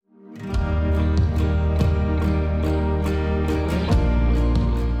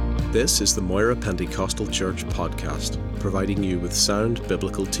This is the Moira Pentecostal Church podcast, providing you with sound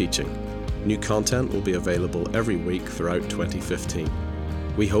biblical teaching. New content will be available every week throughout 2015.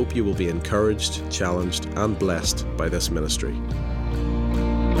 We hope you will be encouraged, challenged, and blessed by this ministry.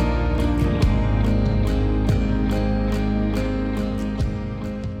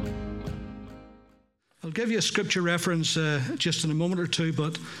 I'll give you a scripture reference just in a moment or two,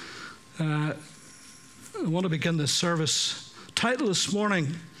 but I want to begin this service. Title this morning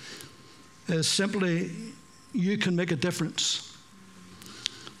is simply, You Can Make a Difference.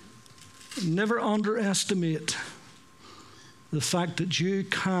 Never underestimate the fact that you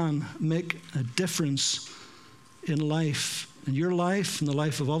can make a difference in life, in your life, in the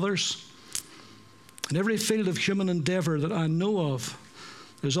life of others. In every field of human endeavor that I know of,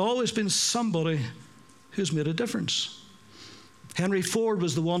 there's always been somebody who's made a difference. Henry Ford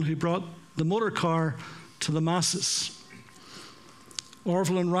was the one who brought the motor car to the masses.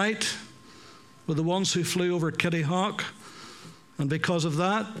 Orville and Wright were the ones who flew over Kitty Hawk, and because of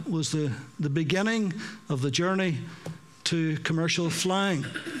that was the beginning of the journey to commercial flying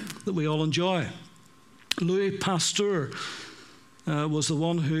that we all enjoy. Louis Pasteur was the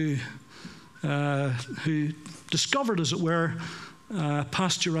one who discovered, as it were,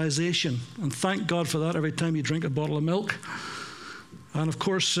 pasteurization, and thank God for that every time you drink a bottle of milk. And of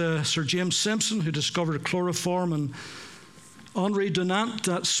course, Sir James Simpson, who discovered chloroform, and Henri Dunant,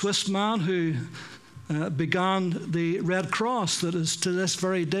 that Swiss man who began the Red Cross that is to this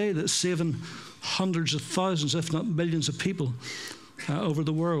very day that's saving hundreds of thousands, if not millions of people over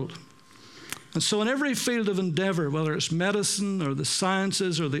the world. And so in every field of endeavor, whether it's medicine or the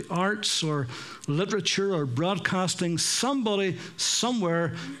sciences or the arts or literature or broadcasting, somebody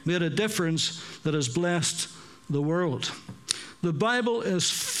somewhere made a difference that has blessed the world. The Bible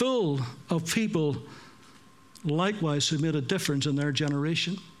is full of people likewise who made a difference in their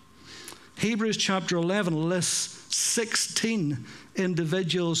generation. Hebrews chapter 11 lists 16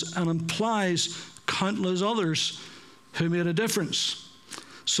 individuals and implies countless others who made a difference.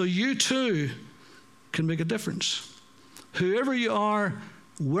 So you too can make a difference. Whoever you are,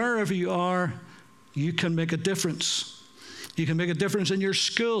 wherever you are, you can make a difference. You can make a difference in your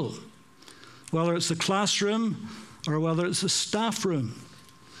school, whether it's the classroom or whether it's the staff room.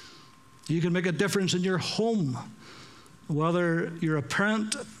 You can make a difference in your home, whether you're a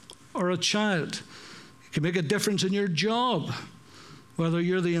parent or a child. You can make a difference in your job, whether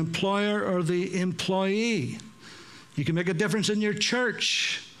you're the employer or the employee. You can make a difference in your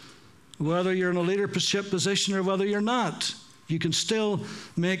church, whether you're in a leadership position or whether you're not. You can still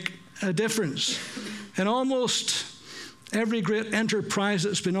make a difference. And almost every great enterprise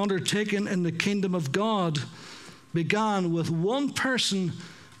that's been undertaken in the kingdom of God began with one person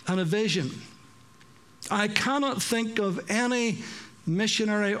and a vision. I cannot think of any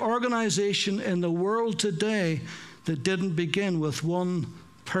missionary organization in the world today that didn't begin with one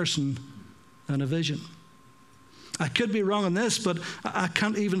person and a vision. I could be wrong on this, but I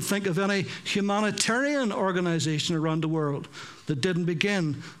can't even think of any humanitarian organization around the world that didn't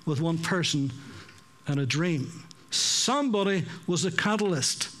begin with one person and a dream. Somebody was a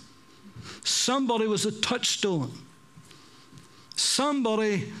catalyst. Somebody was a touchstone.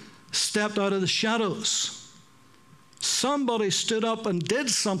 Somebody stepped out of the shadows. Somebody stood up and did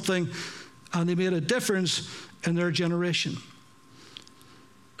something, and they made a difference in their generation.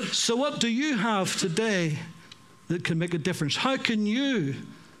 So what do you have today that can make a difference? How can you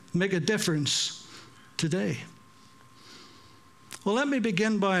make a difference today? Well, let me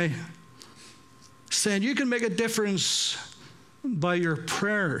begin by saying you can make a difference by your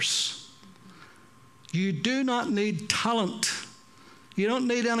prayers. You do not need talent. You don't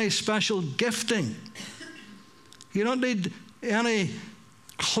need any special gifting. You don't need any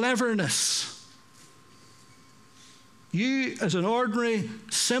cleverness. You, as an ordinary,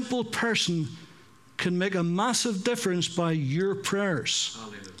 simple person, can make a massive difference by your prayers.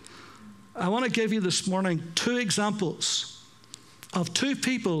 Hallelujah. I want to give you this morning two examples of two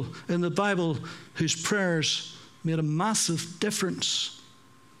people in the Bible whose prayers made a massive difference,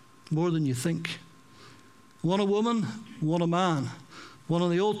 more than you think. One a woman, one a man. One in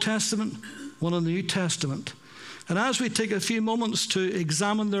the Old Testament, one in the New Testament. And as we take a few moments to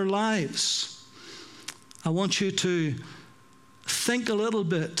examine their lives, I want you to think a little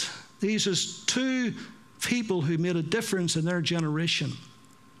bit. These are two people who made a difference in their generation.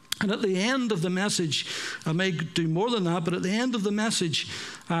 And at the end of the message, I may do more than that, but at the end of the message,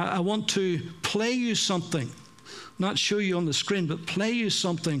 I want to play you something. Not show you on the screen, but play you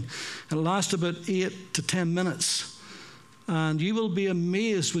something. It'll last about 8 to 10 minutes. And you will be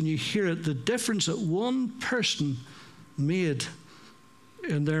amazed when you hear it, the difference that one person made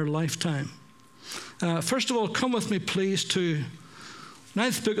in their lifetime. First of all, come with me, please, to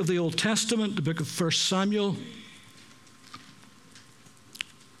 9th book of the Old Testament, the book of 1 Samuel.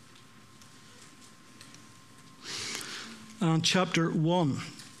 And chapter 1.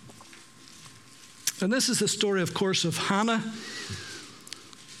 And this is the story, of course, of Hannah,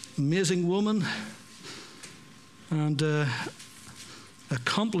 amazing woman, and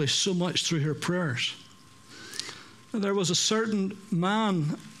accomplished so much through her prayers. And there was a certain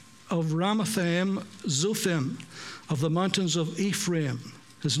man of Ramathaim Zophim, of the mountains of Ephraim.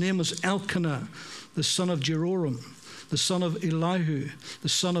 His name was Elkanah, the son of Jeroham, the son of Elihu, the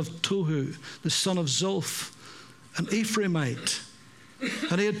son of Tohu, the son of Zoph, an Ephraimite.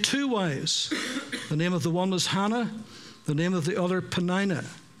 And he had 2 wives. The name of the one was Hannah, the name of the other Peninnah.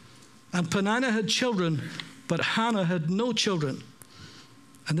 And Peninnah had children, but Hannah had no children.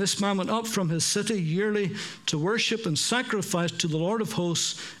 And this man went up from his city yearly to worship and sacrifice to the Lord of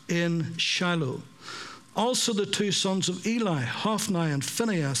hosts in Shiloh. Also the 2 sons of Eli, Hophni and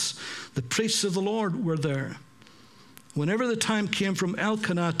Phinehas, the priests of the Lord, were there. Whenever the time came from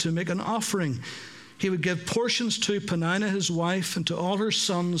Elkanah to make an offering, he would give portions to Peninnah his wife and to all her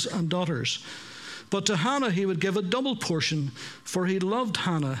sons and daughters. But to Hannah he would give a double portion, for he loved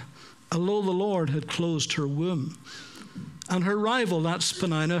Hannah, although the Lord had closed her womb. And her rival, that's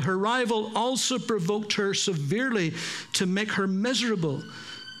Peninnah, her rival also provoked her severely to make her miserable,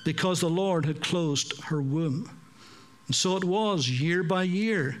 because the Lord had closed her womb. And so it was year by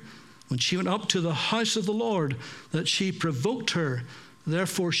year, when she went up to the house of the Lord, that she provoked her.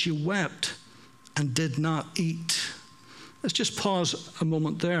 Therefore she wept and did not eat. Let's just pause a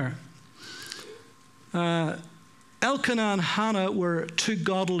moment there. Elkanah and Hannah were 2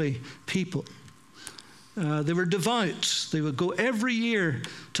 godly people. They were devout. They would go every year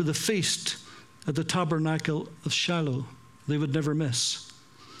to the feast at the tabernacle of Shiloh. They would never miss.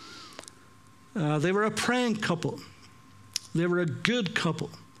 They were a praying couple. They were a good couple.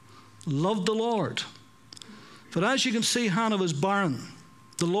 Loved the Lord. But as you can see, Hannah was barren.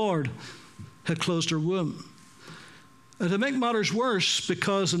 The Lord had closed her womb. And to make matters worse,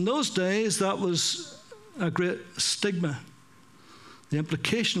 because in those days that was a great stigma. The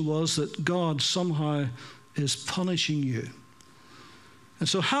implication was that God somehow is punishing you. And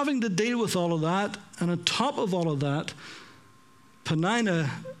so having to deal with all of that, and on top of all of that,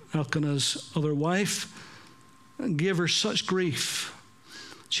 Peninnah, Elkanah's other wife, gave her such grief.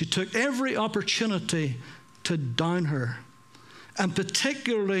 She took every opportunity to down her. And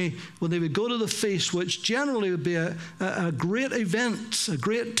particularly when they would go to the feast, which generally would be a great event, a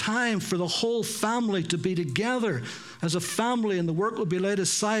great time for the whole family to be together as a family, and the work would be laid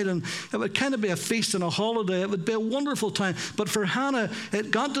aside, and it would kind of be a feast and a holiday. It would be a wonderful time. But for Hannah,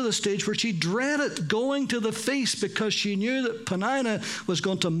 it got to the stage where she dreaded going to the feast, because she knew that Peninnah was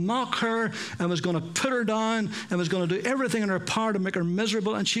going to mock her and was going to put her down and was going to do everything in her power to make her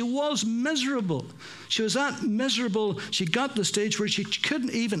miserable. And she was miserable. She was that miserable. She got to the stage where she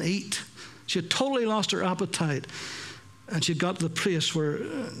couldn't even eat. She had totally lost her appetite. And she got to the place where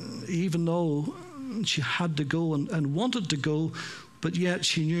even though she had to go and wanted to go, but yet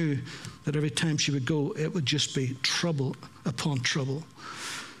she knew that every time she would go, it would just be trouble upon trouble.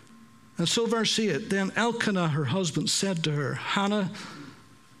 And so verse 8, then Elkanah, her husband, said to her, Hannah,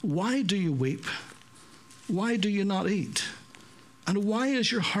 why do you weep? Why do you not eat? And why is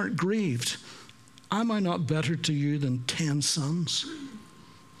your heart grieved? Am I not better to you than 10 sons?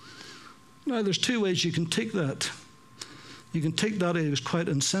 Now, there's 2 ways you can take that. You can take that he was quite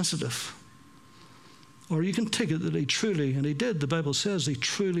insensitive. Or you can take it that he truly, and he did, the Bible says he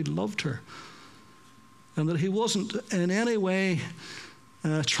truly loved her. And that he wasn't in any way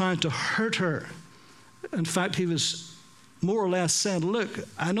trying to hurt her. In fact, he was more or less saying, look,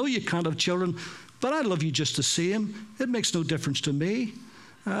 I know you can't have children, but I love you just the same. It makes no difference to me.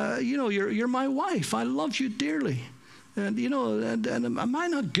 You're my wife. I love you dearly. And, and am I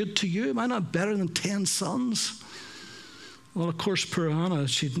not good to you? Am I not better than 10 sons? Well, of course, poor Hannah,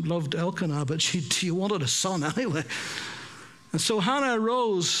 she loved Elkanah, but she wanted a son anyway. And so Hannah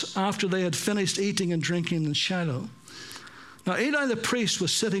arose after they had finished eating and drinking in Shiloh. Now, Eli the priest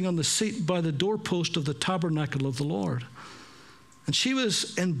was sitting on the seat by the doorpost of the tabernacle of the Lord. And she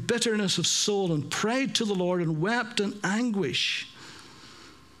was in bitterness of soul and prayed to the Lord and wept in anguish.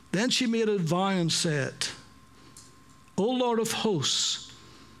 Then she made a vow and said, O Lord of hosts,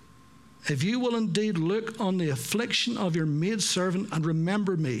 if you will indeed look on the affliction of your maidservant and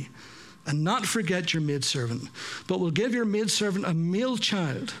remember me, and not forget your maidservant, but will give your maidservant a male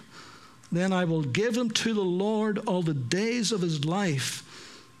child, then I will give him to the Lord all the days of his life,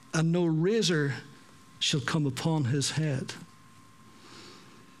 and no razor shall come upon his head.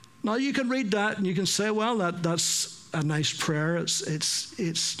 Now you can read that and you can say, well, that's a nice prayer.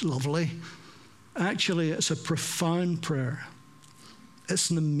 It's lovely. Actually, it's a profound prayer. It's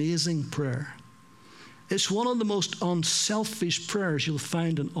an amazing prayer. It's one of the most unselfish prayers you'll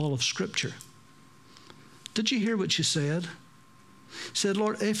find in all of Scripture. Did you hear what she said? She said,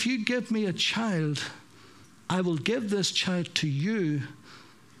 Lord, if you give me a child, I will give this child to you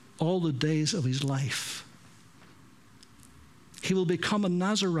all the days of his life. He will become a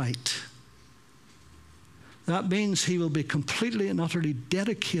Nazirite. That means he will be completely and utterly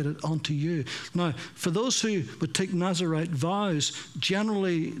dedicated unto you. Now, for those who would take Nazirite vows,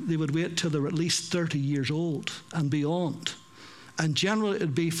 generally they would wait till they were at least 30 years old and beyond. And generally it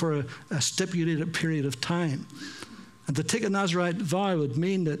would be for a stipulated period of time. And to take a Nazirite vow would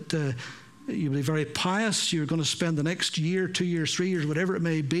mean that you would be very pious. You're going to spend the next year, 2 years, 3 years, whatever it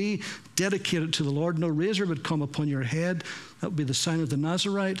may be, dedicated to the Lord. No razor would come upon your head. That would be the sign of the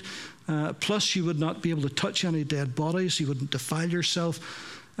Nazirite. Plus, you would not be able to touch any dead bodies. You wouldn't defile yourself.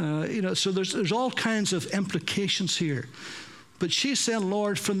 So there's all kinds of implications here. But she said,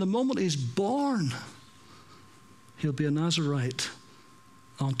 Lord, from the moment he's born, he'll be a Nazirite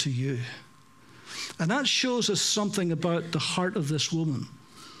unto you. And that shows us something about the heart of this woman.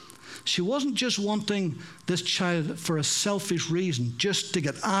 She wasn't just wanting this child for a selfish reason, just to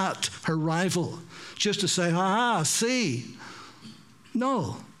get at her rival, just to say, see.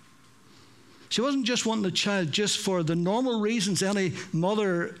 No. She wasn't just wanting a child just for the normal reasons any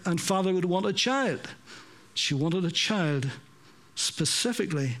mother and father would want a child. She wanted a child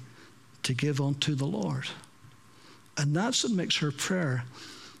specifically to give unto the Lord. And that's what makes her prayer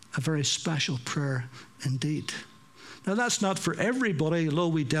a very special prayer indeed. Now, that's not for everybody, although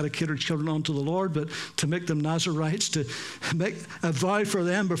we dedicate our children unto the Lord, but to make them Nazirites, to make a vow for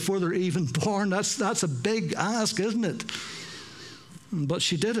them before they're even born, that's a big ask, isn't it? But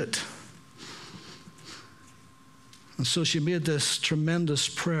she did it. And so she made this tremendous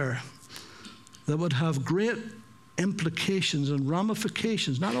prayer that would have great implications and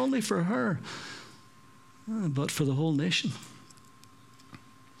ramifications, not only for her, but for the whole nation.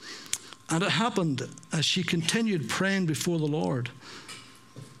 And it happened as she continued praying before the Lord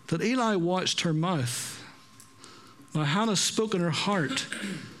that Eli watched her mouth. Now Hannah spoke in her heart,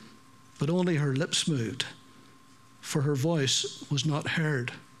 but only her lips moved, for her voice was not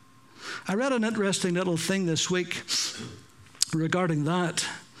heard. I read an interesting little thing this week regarding that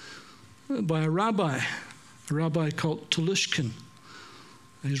by a rabbi called Tolushkin.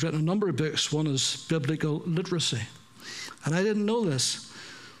 He's written a number of books. One is Biblical Literacy. And I didn't know this.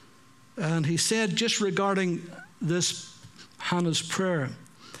 And he said, just regarding this Hannah's prayer,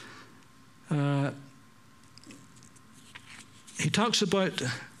 he talks about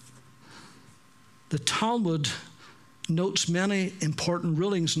the Talmud notes many important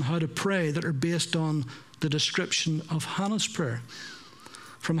rulings on how to pray that are based on the description of Hannah's prayer.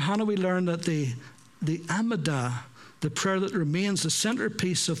 From Hannah we learn that the Amidah, the prayer that remains the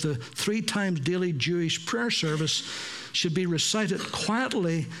centerpiece of the 3 times daily Jewish prayer service, should be recited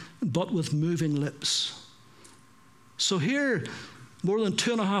quietly but with moving lips. So here, more than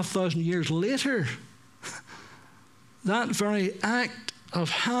 2,500 years later, that very act of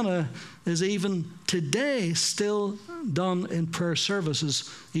Hannah is even today still done in prayer services,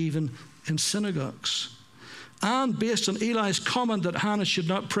 even in synagogues. And based on Eli's comment that Hannah should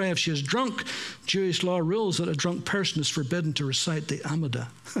not pray if she is drunk, Jewish law rules that a drunk person is forbidden to recite the Amidah.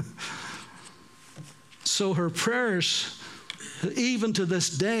 So her prayers, even to this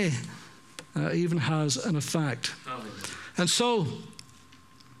day, even has an effect. And so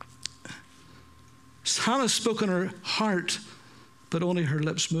Hannah spoke in her heart, but only her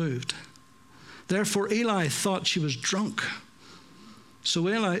lips moved. Therefore Eli thought she was drunk. So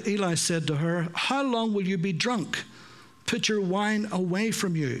Eli said to her, "How long will you be drunk? Put your wine away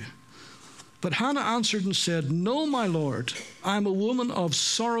from you." But Hannah answered and said, "No, my Lord, I am a woman of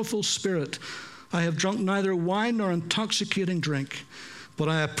sorrowful spirit. I have drunk neither wine nor intoxicating drink, but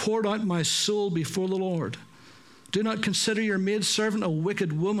I have poured out my soul before the Lord. Do not consider your maidservant a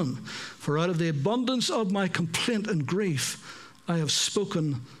wicked woman, for out of the abundance of my complaint and grief I have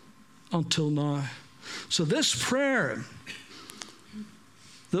spoken until now." So this prayer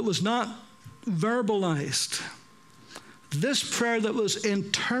that was not verbalized, this prayer that was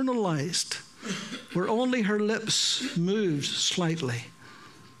internalized, where only her lips moved slightly.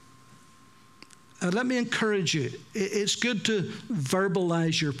 And let me encourage you, it's good to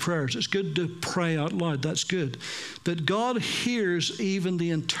verbalize your prayers. It's good to pray out loud. That's good. But God hears even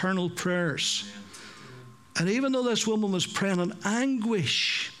the internal prayers. And even though this woman was praying in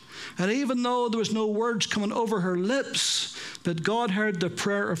anguish, And even though there was no words coming over her lips, but God heard the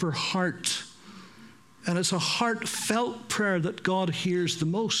prayer of her heart. And it's a heartfelt prayer that God hears the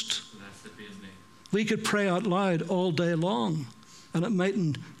most. We could pray out loud all day long, and it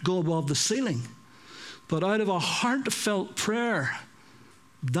mightn't go above the ceiling. But out of a heartfelt prayer,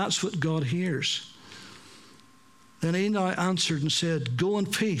 that's what God hears. Then Eli answered and said, "Go in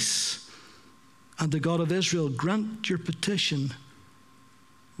peace, and the God of Israel grant your petition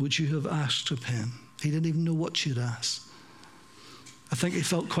which you have asked of him." He didn't even know what she had asked. I think he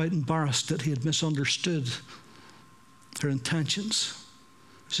felt quite embarrassed that he had misunderstood her intentions.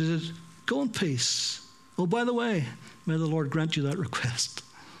 She said, "Go in peace. Oh, by the way, may the Lord grant you that request."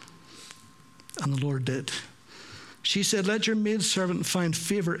 And the Lord did. She said, "Let your maidservant find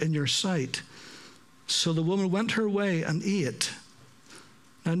favor in your sight." So the woman went her way and ate.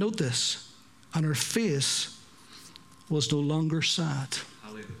 Now note this, and her face was no longer sad.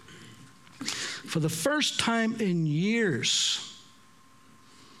 Hallelujah. For the first time in years,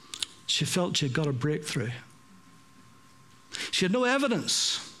 she felt she had got a breakthrough. She had no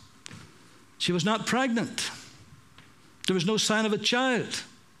evidence. She was not pregnant. There was no sign of a child.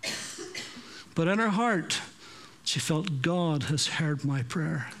 But in her heart, she felt, God has heard my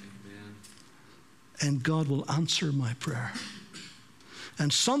prayer. Amen. And God will answer my prayer.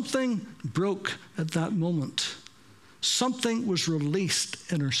 And something broke at that moment. Something was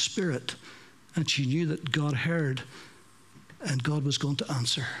released in her spirit. And she knew that God heard and God was going to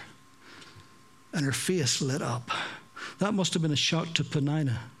answer. And her face lit up. That must have been a shock to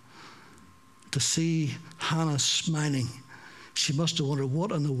Peninnah to see Hannah smiling. She must have wondered,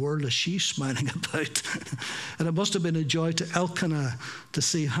 what in the world is she smiling about? And it must have been a joy to Elkanah to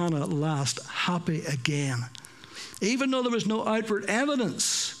see Hannah at last happy again. Even though there was no outward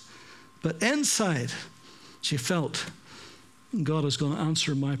evidence, but inside she felt, God is going to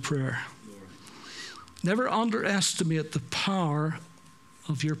answer my prayer. Lord. Never underestimate the power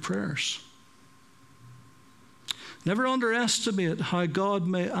of your prayers. Never underestimate how God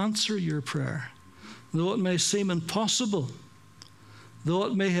may answer your prayer, though it may seem impossible, though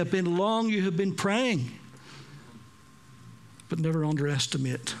it may have been long you have been praying. But never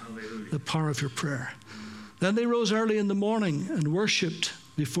underestimate the power of your prayer. Then they rose early in the morning and worshipped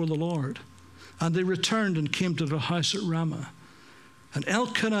before the Lord. And they returned and came to their house at Ramah. And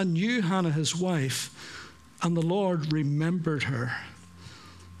Elkanah knew Hannah his wife, and the Lord remembered her.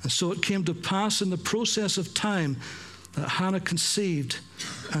 And so it came to pass in the process of time that Hannah conceived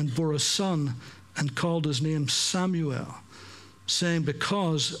and bore a son and called his name Samuel, saying,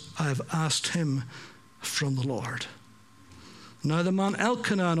 because I have asked him from the Lord. Now the man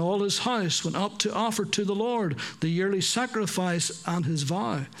Elkanah and all his house went up to offer to the Lord the yearly sacrifice and his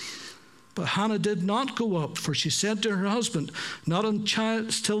vow. But Hannah did not go up, for she said to her husband, not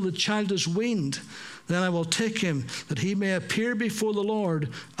until the child is weaned, then I will take him, that he may appear before the Lord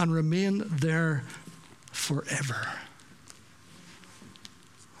and remain there forever.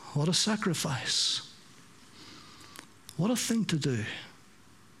 What a sacrifice. What a thing to do.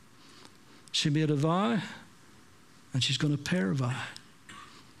 She made a vow, and she's going to pay her vow.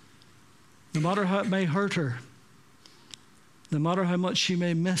 No matter how it may hurt her, no matter how much she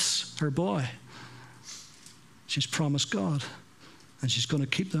may miss her boy, she's promised God, and she's going to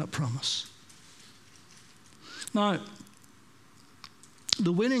keep that promise. Now,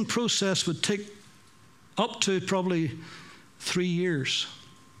 the weaning process would take up to probably 3 years,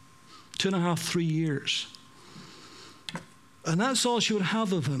 2.5, 3 years. And that's all she would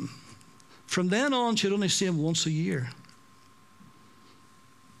have of him. From then on, she'd only see him once a year.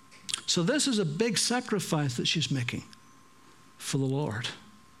 So this is a big sacrifice that she's making for the Lord.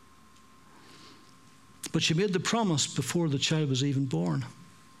 But she made the promise before the child was even born.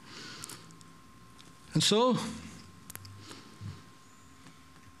 And so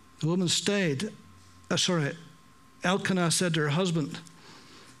the woman stayed. Elkanah said to her husband,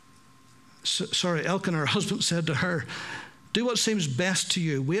 Elkanah, her husband, said to her, do what seems best to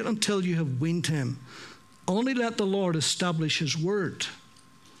you. Wait until you have weaned him. Only let the Lord establish his word.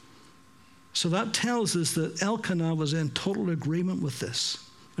 So that tells us that Elkanah was in total agreement with this.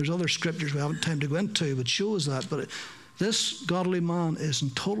 There's other scriptures we haven't time to go into which shows that, but this godly man is in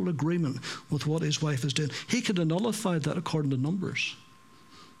total agreement with what his wife is doing. He could have nullified that according to Numbers.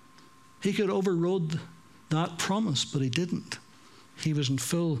 He could have overrode that promise, but he didn't. He was in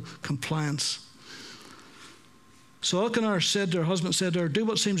full compliance. So Elkanah said to her husband, said to her, do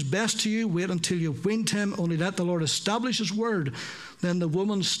what seems best to you. Wait until you've weaned him. Only let the Lord establish his word. Then the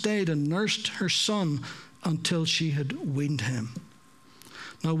woman stayed and nursed her son until she had weaned him.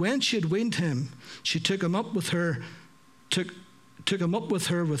 Now when she had weaned him, she took him up with her, took took him up with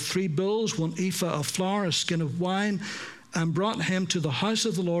her with 3 bulls, 1 ephah of flour, a skin of wine, and brought him to the house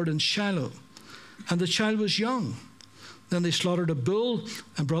of the Lord in Shiloh. And the child was young. Then they slaughtered a bull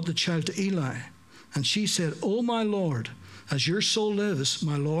and brought the child to Eli. And she said, O my Lord, as your soul lives,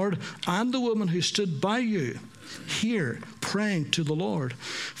 my Lord, and the woman who stood by you here praying to the Lord.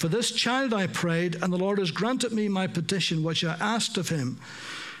 For this child I prayed, and the Lord has granted me my petition, which I asked of him.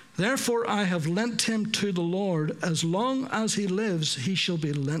 Therefore I have lent him to the Lord. As long as he lives, he shall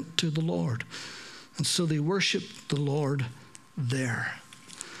be lent to the Lord. And so they worshiped the Lord there.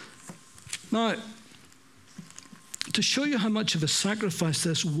 Now, to show you how much of a sacrifice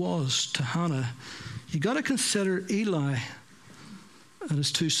this was to Hannah, you've got to consider Eli and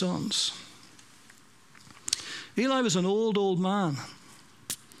his 2 sons. Eli was an old man.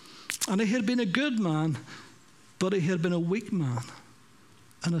 And he had been a good man, but he had been a weak man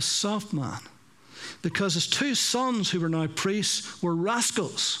and a soft man, because his 2 sons, who were now priests, were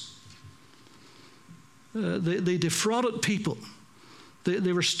rascals. They defrauded people.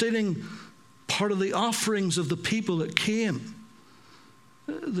 They were stealing part of the offerings of the people that came.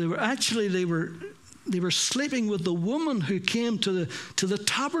 They were sleeping with the woman who came to the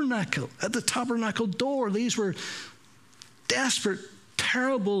tabernacle, at the tabernacle door. These were desperate,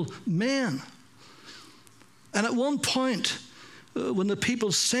 terrible men. And at one point, when the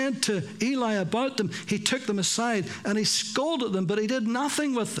people said to Eli about them, he took them aside and he scolded them, but he did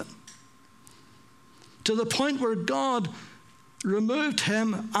nothing with them. To the point where God removed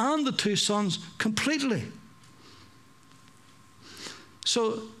him and the 2 sons completely.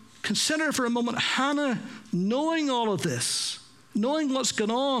 So consider for a moment Hannah knowing all of this, knowing what's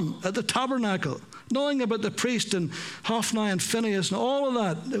going on at the tabernacle, knowing about the priest and Hophni and Phinehas and all of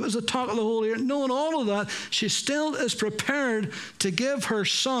that. It was the talk of the whole year. Knowing all of that, she still is prepared to give her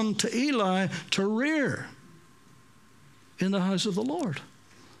son to Eli to rear in the house of the Lord.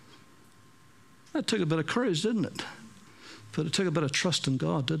 That took a bit of courage, didn't it? But it took a bit of trust in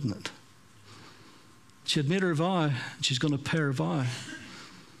God, didn't it? She had made her vow, and she's going to pay her vow.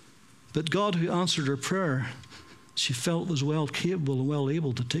 But God, who answered her prayer, she felt was well capable and well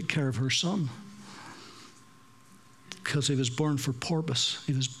able to take care of her son, because he was born for purpose.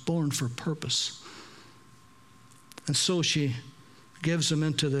 He was born for purpose. And so she gives him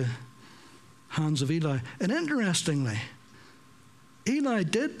into the hands of Eli. And interestingly, Eli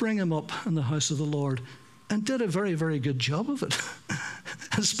did bring him up in the house of the Lord and did a very, very good job of it.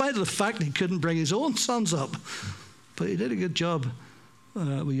 In spite of the fact he couldn't bring his own sons up. But he did a good job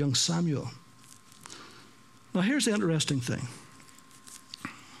with young Samuel. Now here's the interesting thing.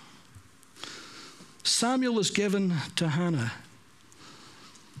 Samuel was given to Hannah.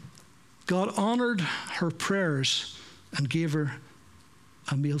 God honored her prayers and gave her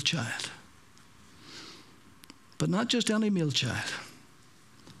a male child. But not just any male child.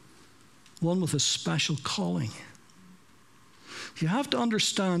 One with a special calling. You have to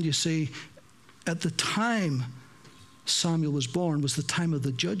understand, you see, at the time Samuel was born was the time of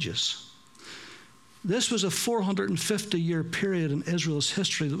the judges. This was a 450-year period in Israel's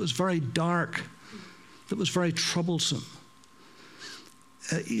history that was very dark, that was very troublesome.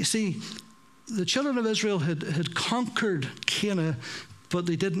 You see, the children of Israel had conquered Canaan, but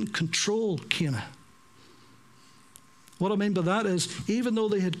they didn't control Canaan. What I mean by that is, even though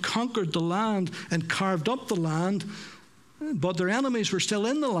they had conquered the land and carved up the land, but their enemies were still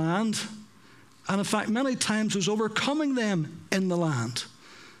in the land, and in fact, many times was overcoming them in the land.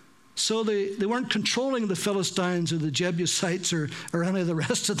 So they weren't controlling the Philistines or the Jebusites or any of the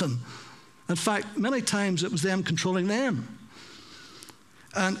rest of them. In fact, many times it was them controlling them.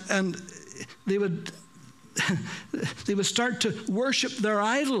 And they would start to worship their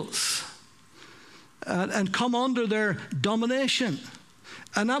idols and come under their domination.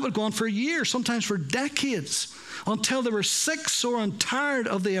 And that would go on for years, sometimes for decades, until they were sick, sore, and tired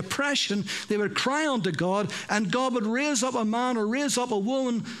of the oppression. They would cry unto God, and God would raise up a man or raise up a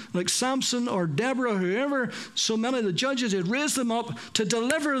woman like Samson or Deborah, whoever. So many of the judges, he'd raise them up to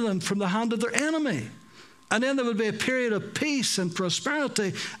deliver them from the hand of their enemy. And then there would be a period of peace and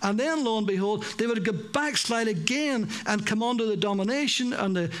prosperity. And then, lo and behold, they would go backslide again and come under the domination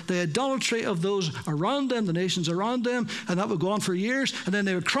and the idolatry of those around them, the nations around them. And that would go on for years. And then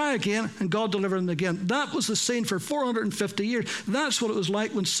they would cry again, and God delivered them again. That was the scene for 450 years. That's what it was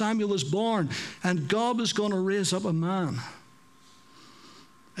like when Samuel was born. And God was going to raise up a man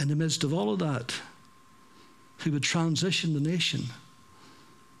in the midst of all of that who would transition the nation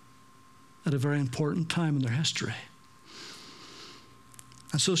at a very important time in their history.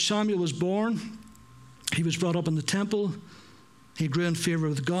 And so Samuel was born. He was brought up in the temple. He grew in favor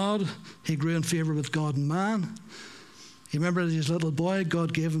with God. He grew in favor with God and man. You remember his little boy,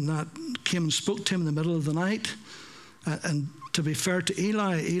 God gave him that, came and spoke to him in the middle of the night. And to be fair to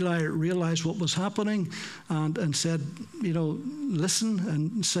Eli realized what was happening and said, listen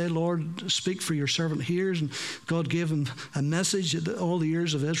and say, Lord, speak, for your servant hears. And God gave him a message that all the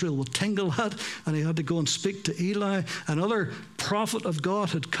ears of Israel would tingle at, and he had to go and speak to Eli. Another prophet of God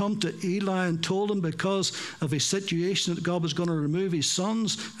had come to Eli and told him because of his situation that God was going to remove his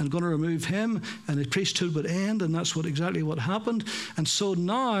sons and going to remove him, and the priesthood would end, and that's exactly what happened. And so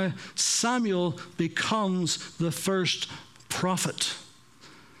now Samuel becomes the first prophet.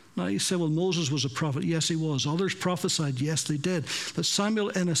 Now you say, well, Moses was a prophet. Yes, he was. Others prophesied. Yes, they did. But Samuel,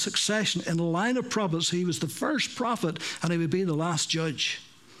 in a succession, in a line of prophets, he was the first prophet, and he would be the last judge.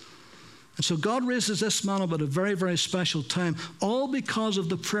 And so God raises this man up at a very, very special time, all because of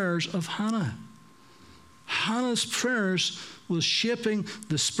the prayers of Hannah. Hannah's prayers was shaping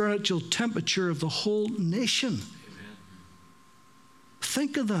the spiritual temperature of the whole nation. Amen.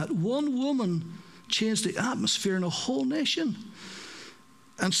 Think of that. One woman changed the atmosphere in a whole nation.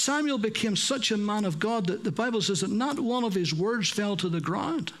 And Samuel became such a man of God that the Bible says that not one of his words fell to the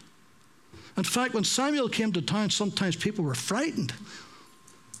ground. In fact, when Samuel came to town, sometimes people were frightened.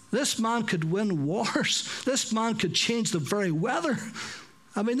 This man could win wars. This man could change the very weather.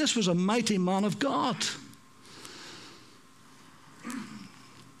 I mean, this was a mighty man of God.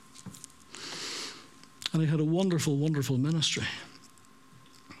 And he had a wonderful, wonderful ministry.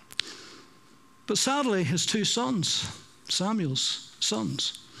 But sadly, his two sons, Samuel's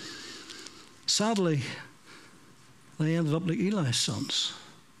sons, sadly, they ended up like Eli's sons.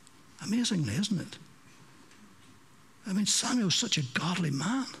 Amazingly, isn't it? I mean, Samuel was such a godly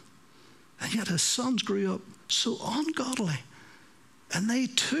man, and yet his sons grew up so ungodly, and they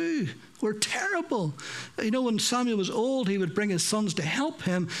too were terrible. When Samuel was old, he would bring his sons to help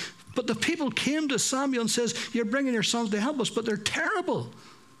him, but the people came to Samuel and says, you're bringing your sons to help us, but they're terrible.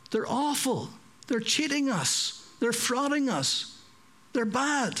 They're awful. They're cheating us. They're frauding us. They're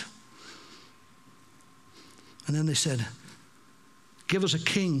bad. And then they said, give us a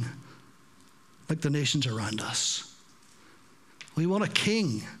king like the nations around us. We want a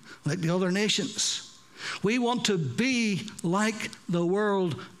king like the other nations. We want to be like the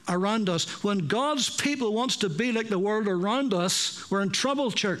world around us. When God's people wants to be like the world around us, we're in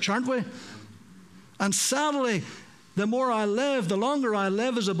trouble, church, aren't we? And sadly, the more I live, the longer I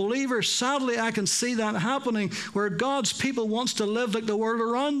live as a believer, sadly I can see that happening, where God's people wants to live like the world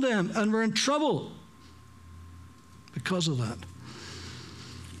around them, and we're in trouble because of that.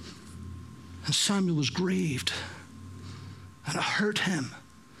 And Samuel was grieved, and it hurt him,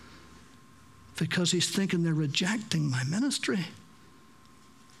 because he's thinking they're rejecting my ministry.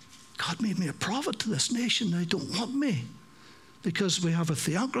 God made me a prophet to this nation. They don't want me, because we have a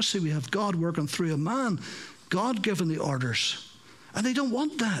theocracy. We have God working through a man, God giving the orders. And they don't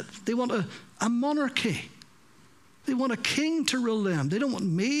want that. They want a monarchy. They want a king to rule them. They don't want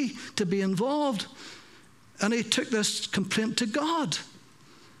me to be involved. And he took this complaint to God.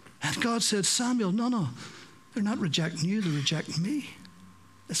 And God said, Samuel, no, they're not rejecting you, they're rejecting me.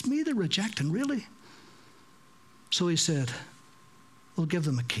 It's me they're rejecting, really. So he said, we'll give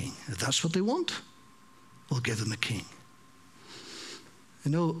them a king. If that's what they want, we'll give them a king.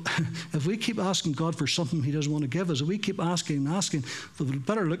 If we keep asking God for something he doesn't want to give us, if we keep asking, we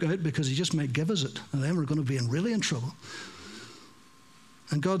better look out, because he just might give us it. And then we're going to be really in trouble.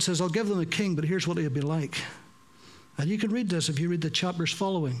 And God says, I'll give them a king, but here's what he'll be like. And you can read this if you read the chapters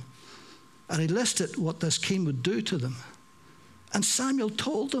following. And he listed what this king would do to them. And Samuel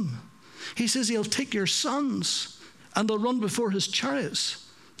told them. He says, he'll take your sons, and they'll run before his chariots.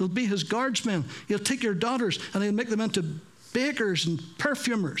 They'll be his guardsmen. He'll take your daughters, and he'll make them into bakers and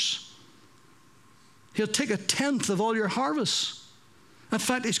perfumers. He'll take 1/10 of all your harvests. In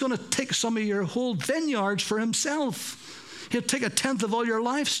fact, he's going to take some of your whole vineyards for himself. He'll take 1/10 of all your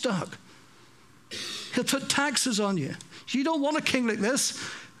livestock. He'll put taxes on you. You don't want a king like this.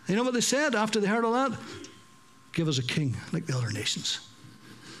 You know what they said after they heard all that? Give us a king like the other nations.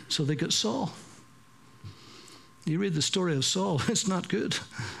 So they got Saul. You read the story of Saul, it's not good.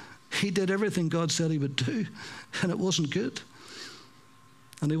 He did everything God said he would do, and it wasn't good.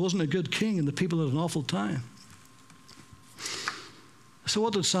 And he wasn't a good king, and the people had an awful time. So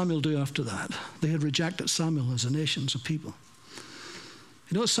what did Samuel do after that? They had rejected Samuel as a nation, as a people.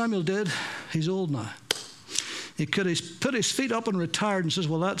 You know what Samuel did? He's old now. He could have put his feet up and retired and says,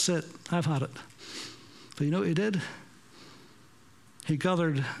 well, that's it. I've had it. But you know what he did? He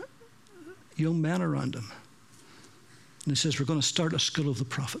gathered young men around him. And he says, we're going to start a school of the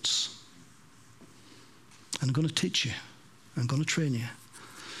prophets. I'm going to teach you. I'm going to train you.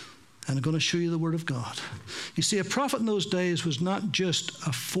 And I'm going to show you the Word of God. You see, a prophet in those days was not just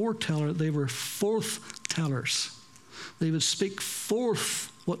a foreteller, they were forth-tellers. They would speak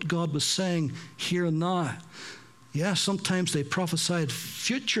forth what God was saying here and now. Yeah, sometimes they prophesied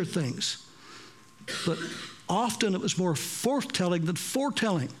future things, but often it was more forth-telling than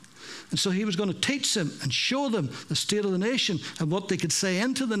foretelling. And so he was going to teach them and show them the state of the nation and what they could say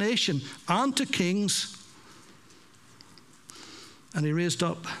into the nation and to kings. And he raised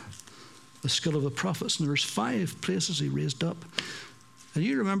up the skill of the prophets. And there was 5 places he raised up. And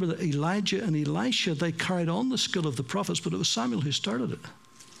you remember that Elijah and Elisha, they carried on the skill of the prophets, but it was Samuel who started it.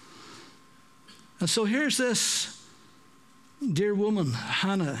 And so here's this dear woman,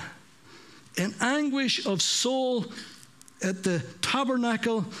 Hannah, in anguish of soul at the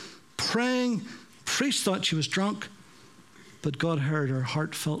tabernacle, praying. Priest thought she was drunk, but God heard her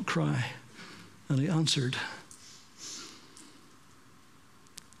heartfelt cry, and he answered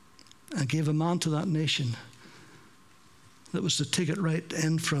and gave a man to that nation that was to take it right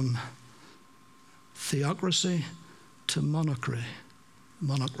in from theocracy to monarchy.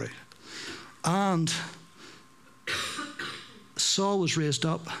 And Saul was raised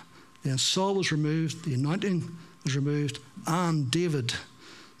up, then Saul was removed, the anointing was removed, and David,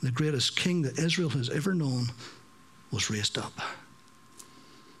 the greatest king that Israel has ever known, was raised up.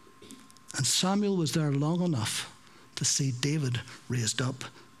 And Samuel was there long enough to see David raised up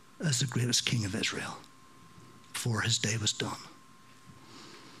as the greatest king of Israel before his day was done.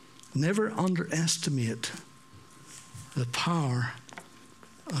 Never underestimate the power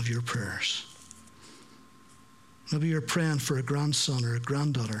of your prayers. Maybe you're praying for a grandson or a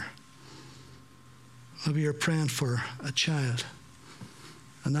granddaughter. Maybe you're praying for a child,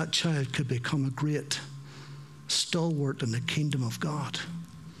 and that child could become a great stalwart in the kingdom of God.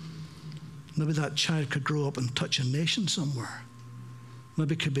 Maybe that child could grow up and touch a nation somewhere.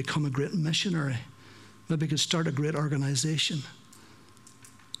 Maybe could become a great missionary. Maybe could start a great organization.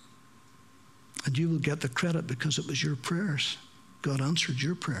 And you will get the credit because it was your prayers. God answered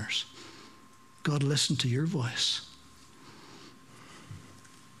your prayers. God listened to your voice.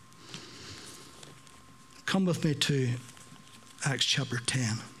 Come with me to Acts chapter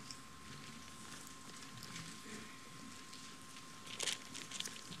 10.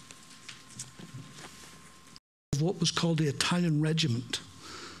 Of what was called the Italian Regiment.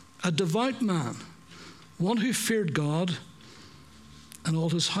 A devout man, one who feared God and all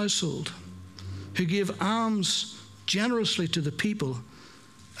his household, who gave alms generously to the people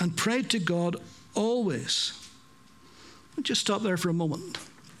and prayed to God always. I'll just stop there for a moment.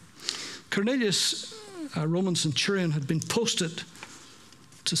 Cornelius, a Roman centurion, had been posted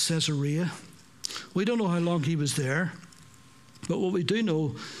to Caesarea. We don't know how long he was there, but what we do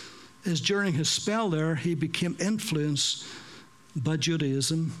know is during his spell there, he became influenced by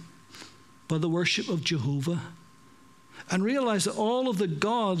Judaism, by the worship of Jehovah, and realized that all of the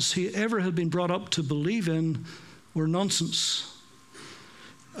gods he ever had been brought up to believe in were nonsense.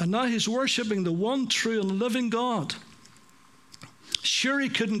 And now he's worshiping the one true and living God. Sure, he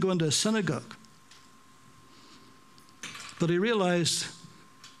couldn't go into a synagogue, but he realized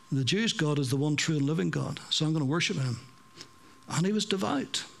the Jews' God is the one true and living God, so I'm going to worship him. And he was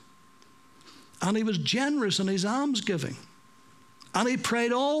devout. And he was generous in his almsgiving. And he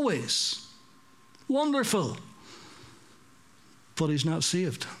prayed always. Wonderful. But he's not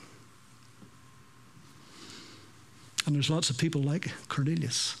saved. And there's lots of people like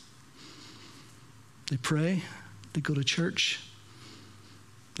Cornelius. They pray, they go to church,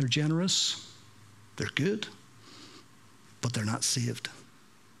 they're generous, they're good, but they're not saved.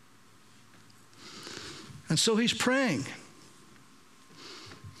 And so he's praying.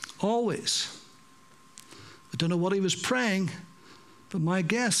 Always. I don't know what he was praying, but my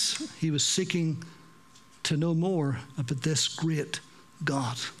guess, he was seeking to know more about this great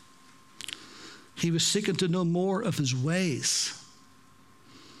God. He was seeking to know more of his ways.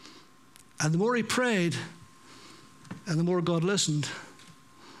 And the more he prayed, and the more God listened,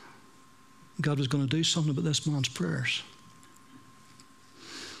 God was going to do something about this man's prayers.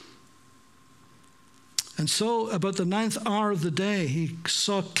 And so, about the 9th hour of the day, he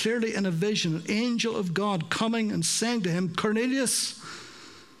saw clearly in a vision an angel of God coming and saying to him, Cornelius.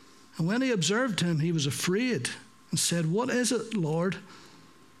 And when he observed him, he was afraid and said, What is it, Lord?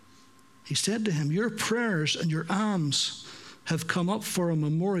 He said to him, Your prayers and your alms have come up for a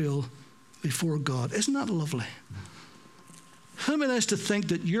memorial before God. Isn't that lovely? How nice to think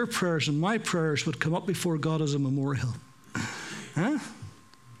that your prayers and my prayers would come up before God as a memorial. Huh?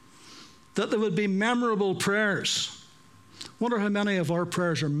 That there would be memorable prayers. Wonder how many of our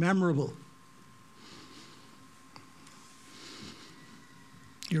prayers are memorable.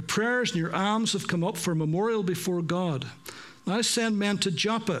 Your prayers and your alms have come up for a memorial before God. Now send men to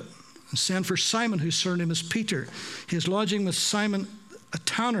Joppa and send for Simon, whose surname is Peter. He is lodging with Simon, a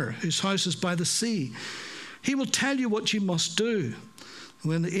tanner, whose house is by the sea. He will tell you what you must do."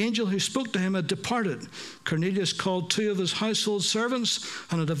 When the angel who spoke to him had departed, Cornelius called 2 of his household servants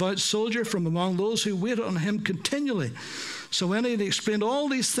and a devout soldier from among those who waited on him continually. So when he had explained all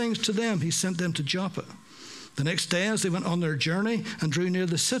these things to them, he sent them to Joppa. The next day, as they went on their journey and drew near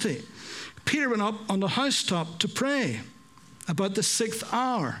the city, Peter went up on the housetop to pray about the 6th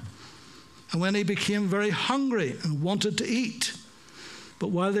hour. And when he became very hungry and wanted to eat, but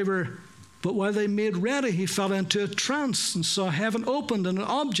while they made ready, he fell into a trance and saw heaven opened and an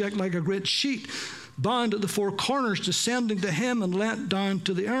object like a great sheet bound at the 4 corners descending to him and let down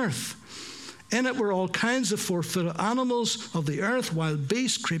to the earth. In it were all kinds of 4-footed animals of the earth, wild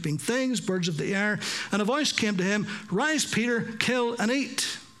beasts, creeping things, birds of the air. And a voice came to him, "Rise, Peter, kill and eat."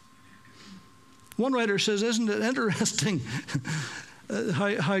 One writer says, "Isn't it interesting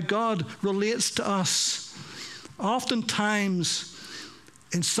how God relates to us oftentimes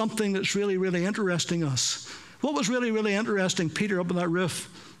in something that's really, really interesting us?" What was really, really interesting Peter up on that roof?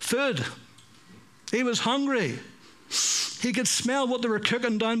 Food. He was hungry. He could smell what they were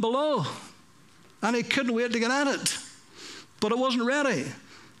cooking down below, and he couldn't wait to get at it. But it wasn't ready.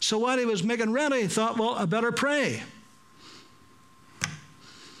 So while he was making ready, he thought, well, I better pray.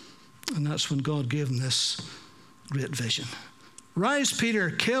 And that's when God gave him this great vision. "Rise, Peter,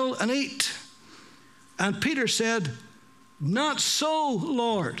 kill and eat." And Peter said, "Not so,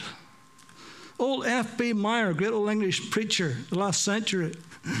 Lord." Old F.B. Meyer, great old English preacher, the last century,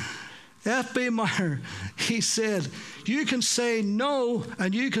 F.B. Meyer, he said, "You can say no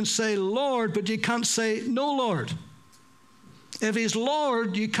and you can say Lord, but you can't say no, Lord. If he's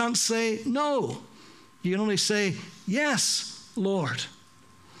Lord, you can't say no. You can only say yes, Lord."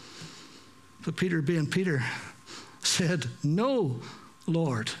 But Peter, being Peter, said, "No,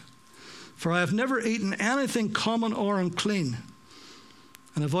 Lord, for I have never eaten anything common or unclean."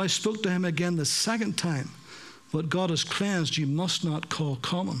 And a voice spoke to him again the 2nd time, "What God has cleansed, you must not call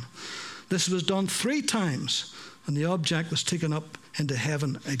common." This was done 3 times, and the object was taken up into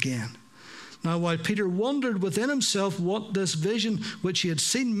heaven again. Now while Peter wondered within himself what this vision which he had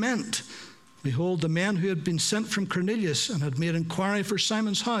seen meant, behold, the men who had been sent from Cornelius and had made inquiry for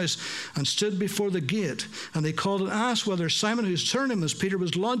Simon's house and stood before the gate, and they called and asked whether Simon, whose surname was Peter,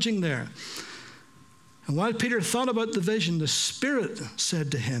 was lodging there. And while Peter thought about the vision, the Spirit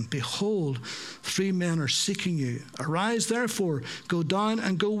said to him, "Behold, 3 men are seeking you. Arise, therefore, go down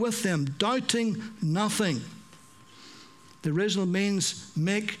and go with them, doubting nothing." The original means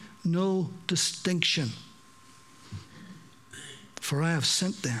make no distinction, for I have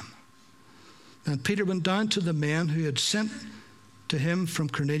sent them. And Peter went down to the men who had sent to him from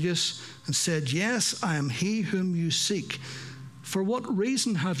Cornelius and said, "Yes, I am he whom you seek. For what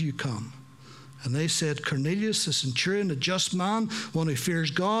reason have you come?" And they said, "Cornelius, the centurion, a just man, one who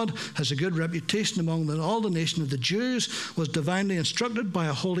fears God, has a good reputation among all the nation of the Jews, was divinely instructed by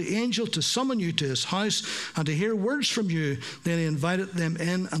a holy angel to summon you to his house and to hear words from you." Then he invited them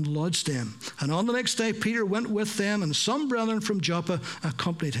in and lodged them. And on the next day, Peter went with them, and some brethren from Joppa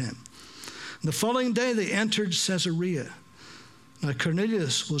accompanied him. And the following day, they entered Caesarea. Now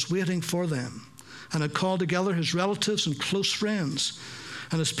Cornelius was waiting for them and had called together his relatives and close friends.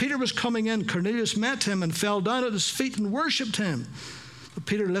 And as Peter was coming in, Cornelius met him and fell down at his feet and worshipped him. But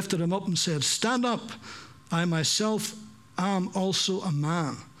Peter lifted him up and said, "Stand up, I myself am also a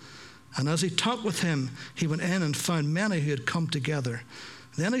man." And as he talked with him, he went in and found many who had come together.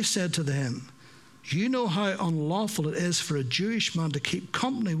 Then he said to them, "You know how unlawful it is for a Jewish man to keep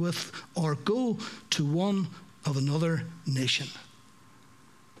company with or go to one of another nation."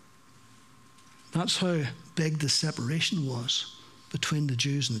 That's how big the separation was between the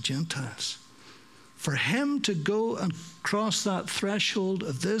Jews and the Gentiles. For him to go and cross that threshold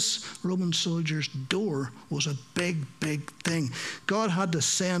of this Roman soldier's door was a big, big thing. God had to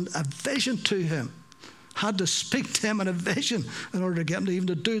send a vision to him, had to speak to him in a vision in order to get him to even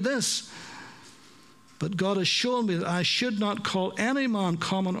to do this. But God has shown me that I should not call any man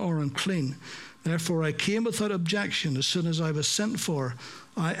common or unclean. Therefore I came without objection as soon as I was sent for.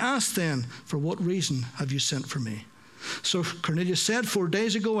 I asked then, "For what reason have you sent for me?" So Cornelius said, 4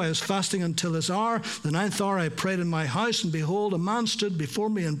 days ago I was fasting until this hour. The 9th hour I prayed in my house, and behold, a man stood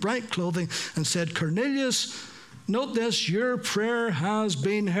before me in bright clothing and said, "Cornelius, note this, your prayer has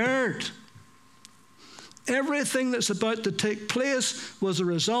been heard." Everything that's about to take place was a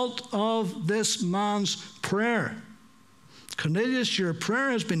result of this man's prayer. Cornelius, your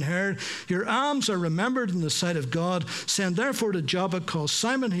prayer has been heard. Your alms are remembered in the sight of God. Send therefore to Joppa, call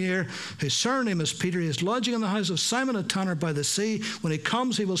Simon here, whose surname is Peter. He is lodging in the house of Simon a tanner by the sea. When he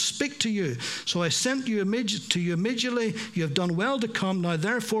comes, he will speak to you. So I sent you to you immediately. You have done well to come. Now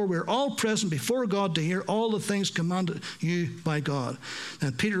therefore we're all present before God to hear all the things commanded you by God.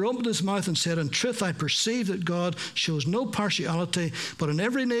 Then Peter opened his mouth and said, in truth I perceive that God shows no partiality, but in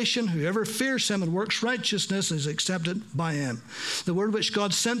every nation whoever fears him and works righteousness is accepted by him. The word which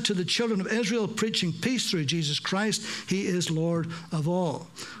God sent to the children of Israel, preaching peace through Jesus Christ, he is Lord of all.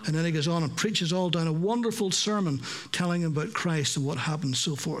 And then he goes on and preaches all down a wonderful sermon telling him about Christ and what happened and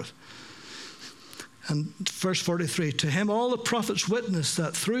so forth. And verse 43, to him all the prophets witness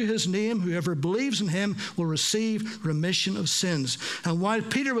that through his name whoever believes in him will receive remission of sins. And while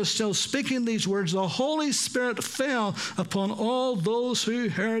Peter was still speaking these words, the Holy Spirit fell upon all those who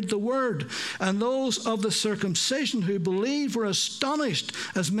heard the word. And those of the circumcision who believed were astonished,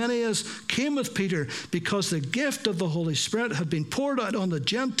 as many as came with Peter, because the gift of the Holy Spirit had been poured out on the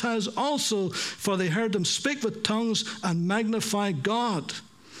Gentiles also, for they heard them speak with tongues and magnify God.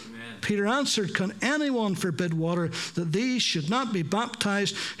 Peter answered, can anyone forbid water that these should not be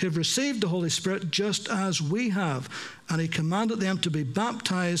baptized who have received the Holy Spirit just as we have? And he commanded them to be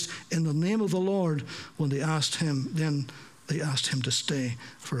baptized in the name of the Lord. When they asked him, then they asked him to stay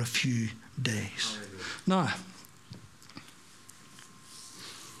for a few days. Now,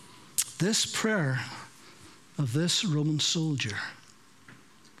 this prayer of this Roman soldier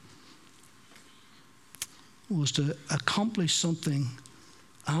was to accomplish something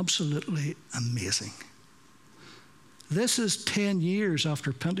absolutely amazing. This is 10 years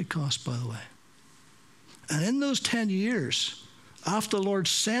after Pentecost, by the way. And in those 10 years, after the Lord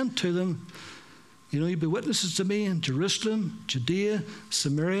sent to them, you'll be witnesses to me in Jerusalem, Judea,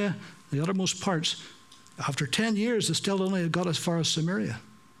 Samaria, the uttermost parts. After 10 years, they still only got as far as Samaria.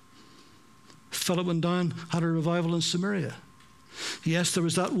 Philip went down, had a revival in Samaria. Yes, there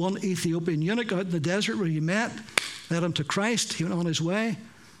was that one Ethiopian eunuch out in the desert where he met, led him to Christ. He went on his way.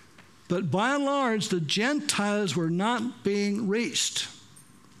 But by and large, the Gentiles were not being reached.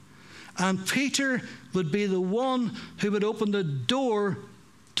 And Peter would be the one who would open the door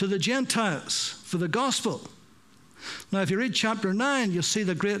to the Gentiles for the gospel. Now, if you read chapter 9, you'll see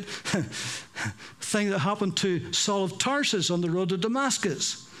the great thing that happened to Saul of Tarsus on the road to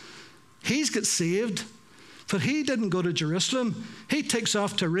Damascus. He's got saved, but he didn't go to Jerusalem. He takes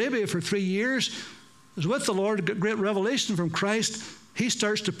off to Arabia for 3 years. Was with the Lord, got great revelation from Christ. He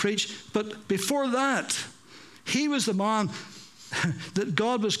starts to preach. But before that, he was the man that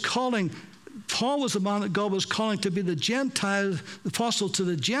God was calling. Paul was the man that God was calling to be the Gentile, the apostle to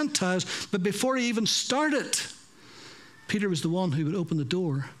the Gentiles. But before he even started, Peter was the one who would open the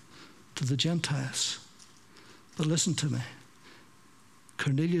door to the Gentiles. But listen to me.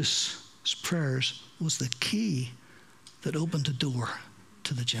 Cornelius' prayers was the key that opened the door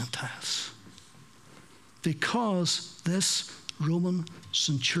to the Gentiles. Because this Roman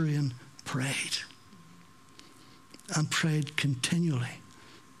centurion prayed, and prayed continually,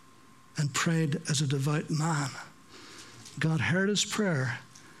 and prayed as a devout man. God heard his prayer,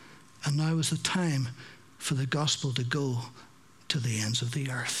 and now was the time for the gospel to go to the ends of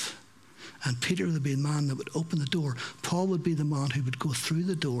the earth. And Peter would be the man that would open the door. Paul would be the man who would go through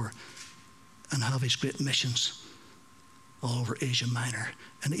the door and have his great missions all over Asia Minor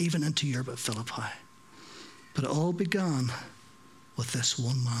and even into Europe at Philippi. But it all began with this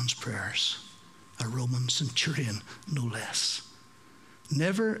one man's prayers, a Roman centurion, no less.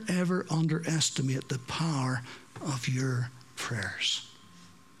 Never, ever underestimate the power of your prayers.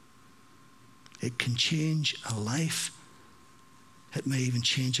 It can change a life. It may even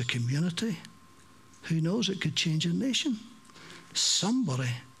change a community. Who knows, it could change a nation. Somebody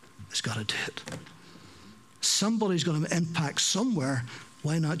has got to do it. Somebody's going to impact somewhere.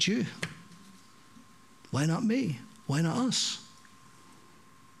 Why not you? Why not me? Why not us?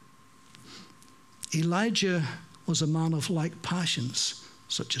 Elijah was a man of like passions,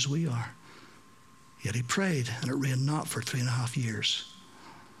 such as we are. Yet he prayed, and it rained not for 3.5 years.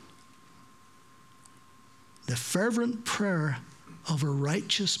 The fervent prayer of a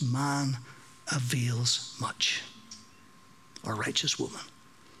righteous man avails much. Or righteous woman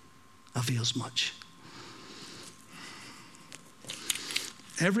avails much.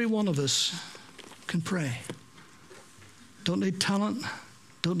 Every one of us can pray. Don't need talent,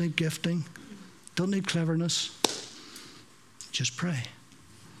 don't need gifting, don't need cleverness. Just pray.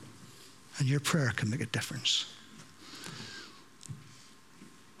 And your prayer can make a difference.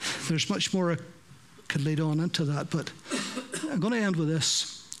 There's much more I could lead on into that, but I'm going to end with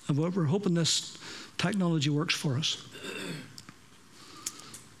this. And we're hoping this technology works for us.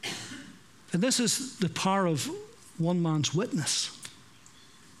 And this is the power of one man's witness.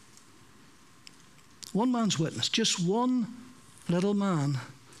 One man's witness. Just one little man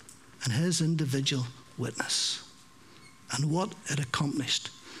and his individual witness. And what it accomplished.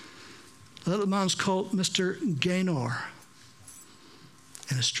 The little man's called Mr. Gaynor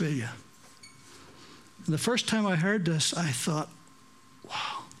in Australia. And the first time I heard this, I thought,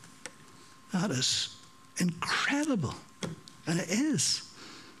 wow, that is incredible. And it is.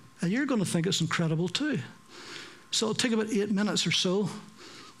 And you're going to think it's incredible too. So it'll take about 8 minutes or so.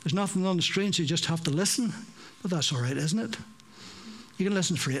 There's nothing on the screen, so you just have to listen. But that's all right, isn't it? You can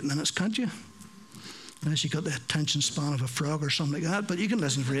listen for 8 minutes, can't you? Unless you've got the attention span of a frog or something like that. But you can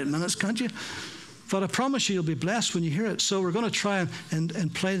listen for 8 minutes, can't you? But I promise you, you'll be blessed when you hear it. So we're going to try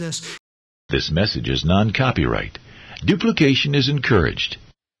and play this. This message is non-copyright. Duplication is encouraged.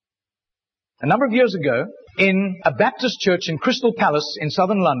 A number of years ago, in a Baptist church in Crystal Palace in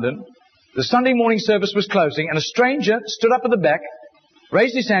southern London, the Sunday morning service was closing, and a stranger stood up at the back,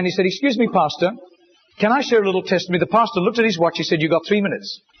 raised his hand, he said, "Excuse me, Pastor, can I share a little testimony?" The pastor looked at his watch, he said, "You've got 3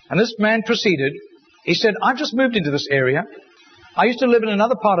 minutes." And this man proceeded, he said, "I've just moved into this area. I used to live in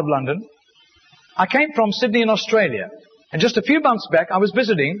another part of London. I came from Sydney in Australia, and just a few months back I was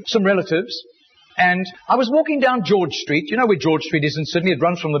visiting some relatives, and I was walking down George Street. You know where George Street is in Sydney? It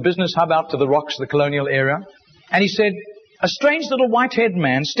runs from the business hub out to the Rocks, the colonial area. And he said, a strange little white-haired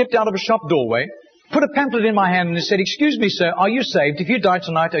man stepped out of a shop doorway, put a pamphlet in my hand, and he said, "Excuse me, sir, are you saved? If you die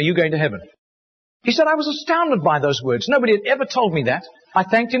tonight, are you going to heaven?" He said, I was astounded by those words. Nobody had ever told me that. I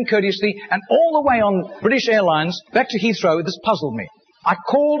thanked him courteously, and all the way on British Airlines back to Heathrow, this puzzled me. I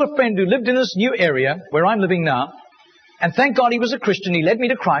called a friend who lived in this new area where I'm living now, and thank God he was a Christian. He led me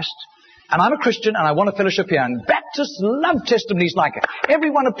to Christ, and I'm a Christian, and I want a fellowship here. And Baptists love testimonies like it.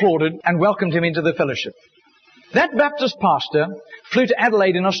 Everyone applauded and welcomed him into the fellowship. That Baptist pastor flew to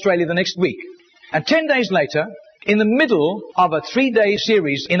Adelaide in Australia the next week, and 10 days later, in the middle of a 3-day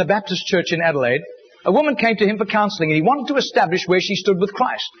series in a Baptist church in Adelaide, a woman came to him for counseling, and he wanted to establish where she stood with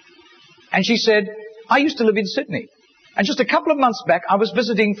Christ. And she said, "I used to live in Sydney. And just a couple of months back, I was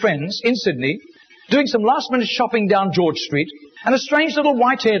visiting friends in Sydney, doing some last-minute shopping down George Street, and a strange little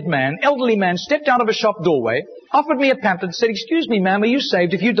white-haired man, elderly man, stepped out of a shop doorway, offered me a pamphlet, and said, 'Excuse me, ma'am, are you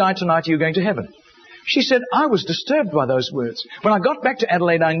saved? If you die tonight, are you going to heaven?'" She said, I was disturbed by those words. When I got back to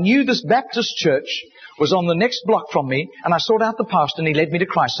Adelaide, I knew this Baptist church was on the next block from me, and I sought out the pastor, and he led me to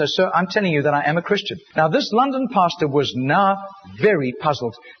Christ. So, sir, I'm telling you that I am a Christian. Now, this London pastor was now very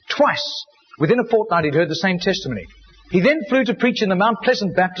puzzled. Twice, within a fortnight, he'd heard the same testimony. He then flew to preach in the Mount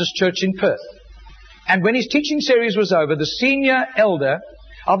Pleasant Baptist Church in Perth. And when his teaching series was over, the senior elder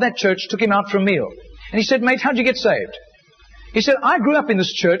of that church took him out for a meal. And he said, "Mate, how'd you get saved?" He said, "I grew up in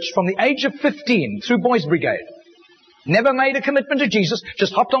this church from the age of 15 through Boys Brigade. Never made a commitment to Jesus,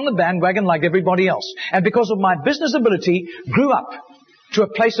 just hopped on the bandwagon like everybody else. And because of my business ability, grew up to a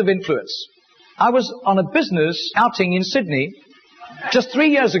place of influence. I was on a business outing in Sydney just 3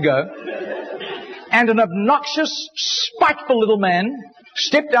 years ago, and an obnoxious, spiteful little man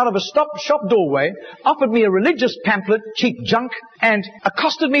stepped out of a shop doorway, offered me a religious pamphlet, cheap junk, and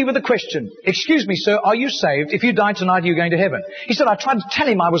accosted me with a question. 'Excuse me, sir, are you saved? If you die tonight, are you going to heaven?' He said, I tried to tell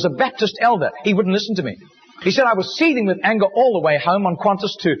him I was a Baptist elder. He wouldn't listen to me. He said, I was seething with anger all the way home on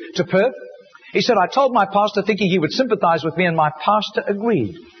Qantas to Perth. He said, I told my pastor thinking he would sympathize with me, and my pastor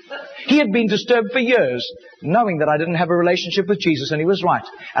agreed. He had been disturbed for years, knowing that I didn't have a relationship with Jesus, and he was right.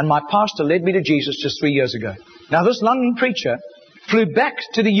 And my pastor led me to Jesus just 3 years ago. Now, this London preacher flew back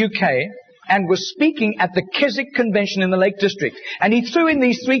to the UK and was speaking at the Keswick Convention in the Lake District. And he threw in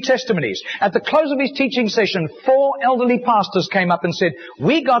these 3 testimonies. At the close of his teaching session, 4 elderly pastors came up and said,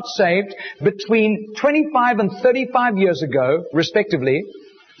 we got saved between 25 and 35 years ago, respectively,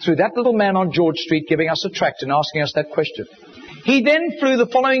 through that little man on George Street giving us a tract and asking us that question. He then flew the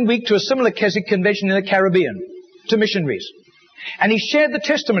following week to a similar Keswick Convention in the Caribbean, to missionaries. And he shared the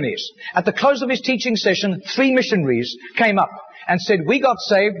testimonies. At the close of his teaching session, 3 missionaries came up and said, we got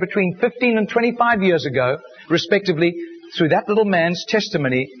saved between 15 and 25 years ago, respectively, through that little man's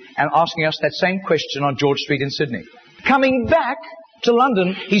testimony and asking us that same question on George Street in Sydney. Coming back to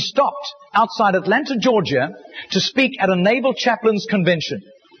London, he stopped outside Atlanta, Georgia, to speak at a naval chaplains convention.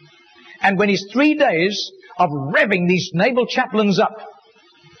 And when his 3 days of revving these naval chaplains up,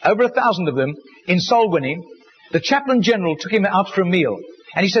 over 1,000 of them, in soul winning, the chaplain general took him out for a meal.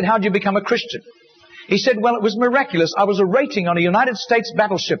 And he said, how did you become a Christian? He said, well, it was miraculous. I was a rating on a United States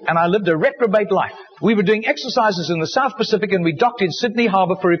battleship, and I lived a reprobate life. We were doing exercises in the South Pacific, and we docked in Sydney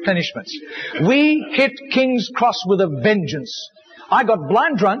Harbour for replenishments. We hit King's Cross with a vengeance. I got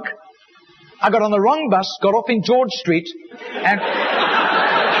blind drunk. I got on the wrong bus, got off in George Street, and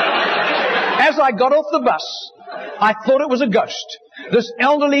as I got off the bus, I thought it was a ghost. This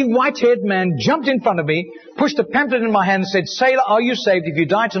elderly, white-haired man jumped in front of me, pushed a pamphlet in my hand and said, "Sailor, are you saved? If you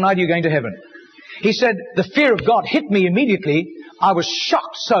die tonight, you're going to heaven." He said, the fear of God hit me immediately. I was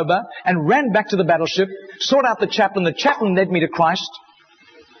shocked sober and ran back to the battleship, sought out the chaplain. The chaplain led me to Christ.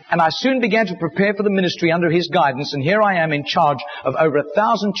 And I soon began to prepare for the ministry under his guidance. And here I am in charge of over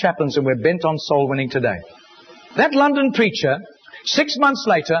 1,000 chaplains, and we're bent on soul winning today. That London preacher, 6 months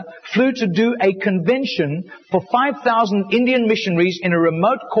later, flew to do a convention for 5,000 Indian missionaries in a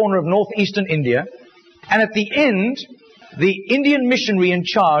remote corner of northeastern India. And at the end, the Indian missionary in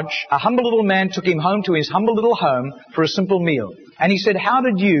charge, a humble little man, took him home to his humble little home for a simple meal. And he said, "How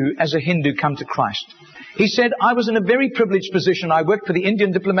did you, as a Hindu, come to Christ?" He said, "I was in a very privileged position. I worked for the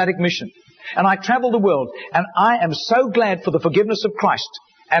Indian diplomatic mission. And I traveled the world. And I am so glad for the forgiveness of Christ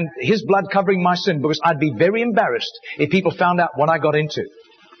and His blood covering my sin, because I'd be very embarrassed if people found out what I got into."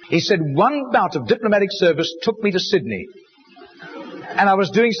 He said, "One bout of diplomatic service took me to Sydney. And I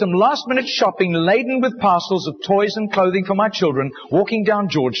was doing some last-minute shopping laden with parcels of toys and clothing for my children, walking down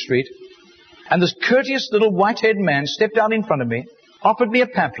George Street. And this courteous little white-haired man stepped out in front of me, offered me a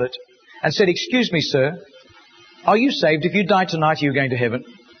pamphlet, and said, 'Excuse me, sir, are you saved? If you die tonight, are you going to heaven?'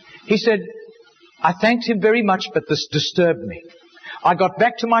 He said, I thanked him very much, but this disturbed me. I got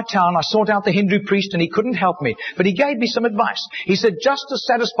back to my town. I sought out the Hindu priest, and he couldn't help me. But he gave me some advice. He said, just to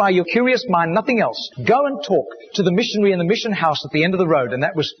satisfy your curious mind, nothing else, go and talk to the missionary in the mission house at the end of the road. And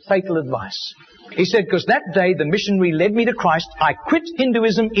that was fatal advice. He said, because that day the missionary led me to Christ. I quit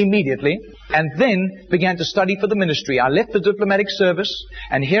Hinduism immediately and then began to study for the ministry. I left the diplomatic service,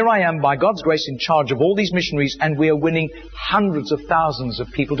 and here I am, by God's grace, in charge of all these missionaries, and we are winning hundreds of thousands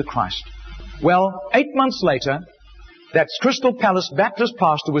of people to Christ. Well, 8 months later, that Crystal Palace Baptist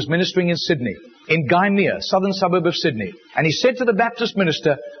pastor was ministering in Sydney, in Gymea, southern suburb of Sydney. And he said to the Baptist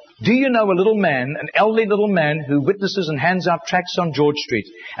minister, "Do you know a little man, an elderly little man who witnesses and hands out tracts on George Street?"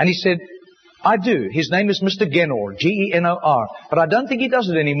 And he said, "I do. His name is Mr. Genor, Genor, but I don't think he does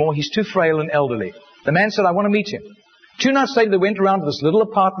it anymore. He's too frail and elderly." The man said, "I want to meet him." 2 nights later, they went around to this little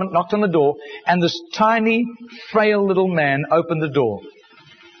apartment, knocked on the door, and this tiny, frail little man opened the door.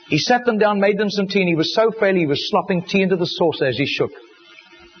 He sat them down, made them some tea, and he was so frail he was slopping tea into the saucer as he shook.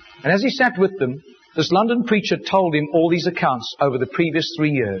 And as he sat with them, this London preacher told him all these accounts over the previous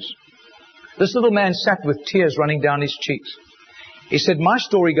 3 years. This little man sat with tears running down his cheeks. He said, "My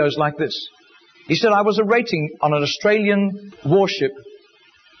story goes like this." He said, "I was a rating on an Australian warship,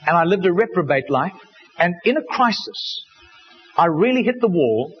 and I lived a reprobate life, and in a crisis, I really hit the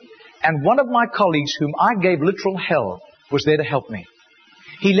wall, and one of my colleagues, whom I gave literal hell, was there to help me.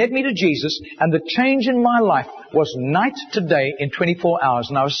 He led me to Jesus, and the change in my life was night to day in 24 hours.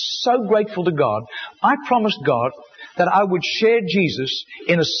 And I was so grateful to God. I promised God that I would share Jesus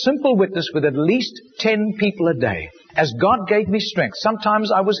in a simple witness with at least 10 people a day, as God gave me strength. Sometimes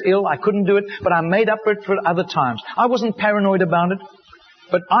I was ill, I couldn't do it, but I made up for it for other times. I wasn't paranoid about it,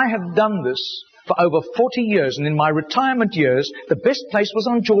 but I have done this for over 40 years. And in my retirement years, the best place was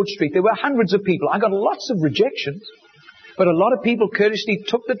on George Street. There were hundreds of people. I got lots of rejections. But a lot of people courteously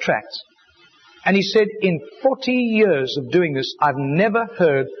took the tracts. And he said, in 40 years of doing this, I've never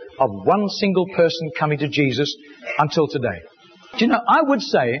heard of one single person coming to Jesus until today. Do you know, I would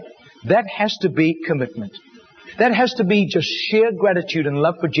say that has to be commitment. That has to be just sheer gratitude and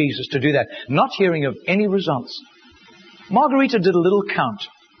love for Jesus to do that, not hearing of any results. Margarita did a little count.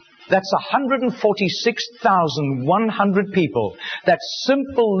 That's 146,100 people. That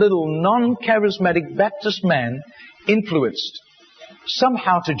simple little non-charismatic Baptist man influenced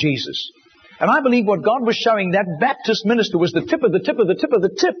somehow to Jesus. And I believe what God was showing that Baptist minister was the tip of the tip of the tip of the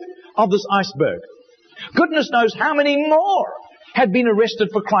tip of this iceberg. Goodness knows how many more had been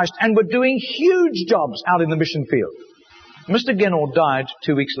arrested for Christ and were doing huge jobs out in the mission field. Mr. Genor died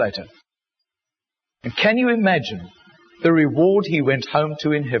 2 weeks later. And can you imagine the reward he went home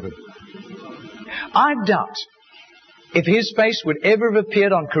to in heaven? I doubt if his face would ever have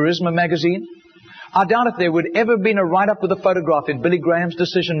appeared on Charisma magazine. I doubt if there would ever have been a write-up with a photograph in Billy Graham's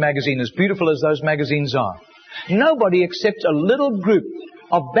Decision magazine, as beautiful as those magazines are. Nobody except a little group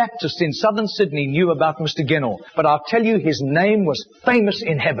of Baptists in southern Sydney knew about Mr. Genor. But I'll tell you, his name was famous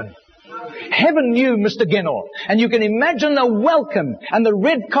in heaven. Heaven knew Mr. Genor. And you can imagine the welcome and the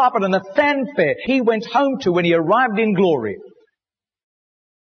red carpet and the fanfare he went home to when he arrived in glory.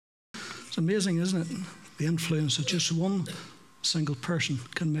 It's amazing, isn't it? The influence that just one single person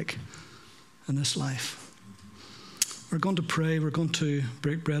can make in this life. We're going to pray. We're going to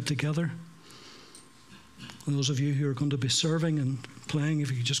break bread together. And those of you who are going to be serving and playing, if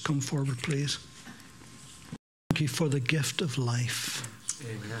you could just come forward, please. Thank you for the gift of life.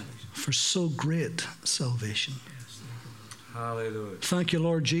 Amen. For so great salvation. Hallelujah. Thank you,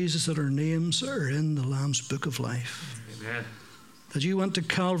 Lord Jesus, that our names are in the Lamb's Book of Life. Amen. That you went to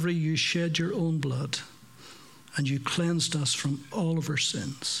Calvary, you shed your own blood, and you cleansed us from all of our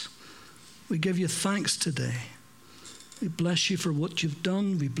sins. We give you thanks today. We bless you for what you've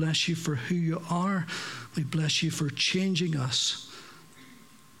done. We bless you for who you are. We bless you for changing us.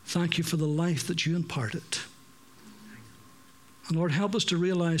 Thank you for the life that you imparted. And Lord, help us to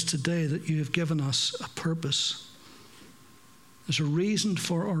realize today that you have given us a purpose. There's a reason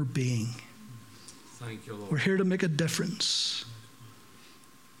for our being. Thank you, Lord. We're here to make a difference.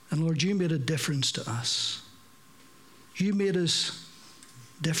 And Lord, you made a difference to us. You made us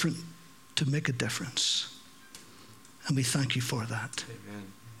different to make a difference. And we thank you for that. Amen.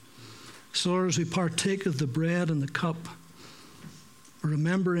 So Lord, as we partake of the bread and the cup, we're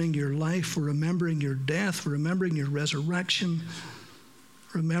remembering your life, we're remembering your death, we're remembering your resurrection,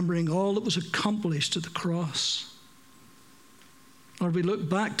 remembering all that was accomplished at the cross. Lord, we look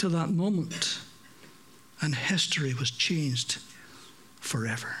back to that moment and history was changed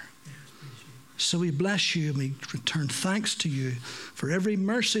forever. So we bless you and we return thanks to you for every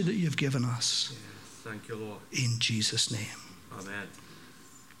mercy that you've given us. Yes. Thank you, Lord. In Jesus' name. Amen.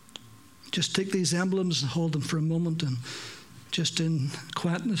 Just take these emblems and hold them for a moment, and just in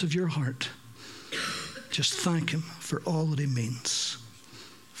quietness of your heart, just thank him for all that he means,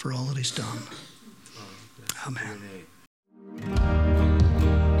 for all that he's done. Amen.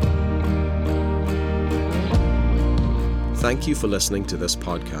 Thank you for listening to this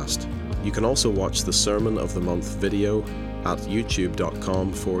podcast. You can also watch the Sermon of the Month video at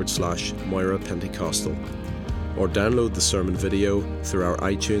youtube.com/Moira Pentecostal, or download the sermon video through our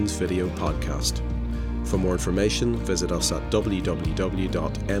iTunes video podcast. For more information, visit us at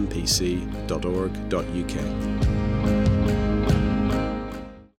www.mpc.org.uk.